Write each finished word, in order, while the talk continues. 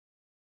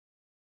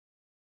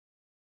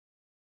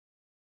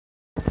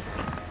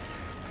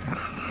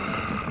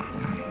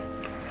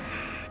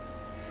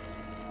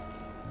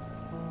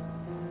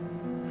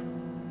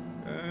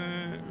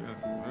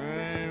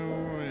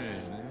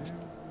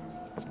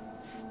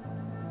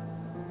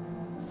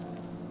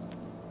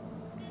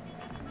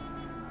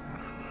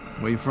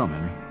Where you from,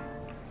 Henry?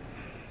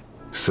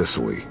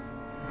 Sicily.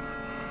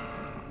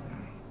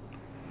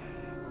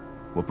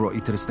 What brought you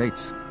to the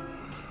States?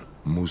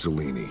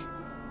 Mussolini.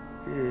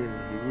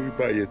 Let me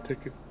buy you a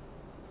ticket.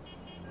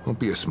 Don't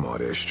be a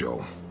smart-ass,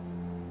 Joe.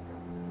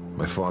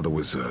 My father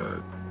was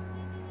a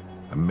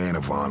man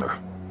of honor.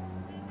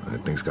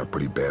 Things got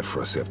pretty bad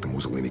for us after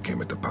Mussolini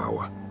came into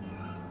power.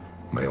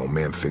 My old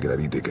man figured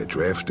I'd either get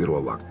drafted or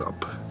locked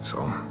up.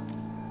 So,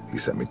 he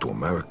sent me to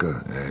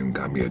America and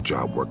got me a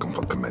job working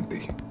for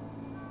Clemente.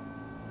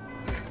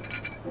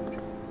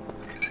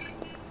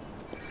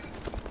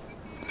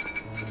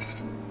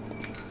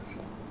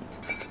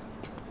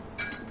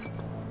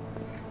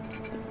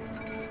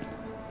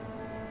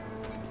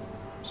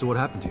 So what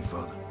happened to your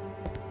father?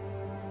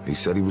 He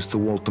said he was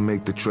too old to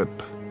make the trip.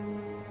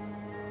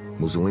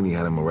 Mussolini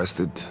had him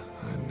arrested,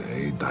 and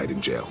he died in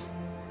jail.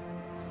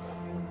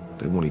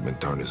 They won't even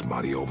turn his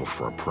body over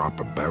for a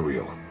proper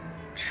burial.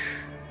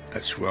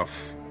 That's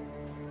rough.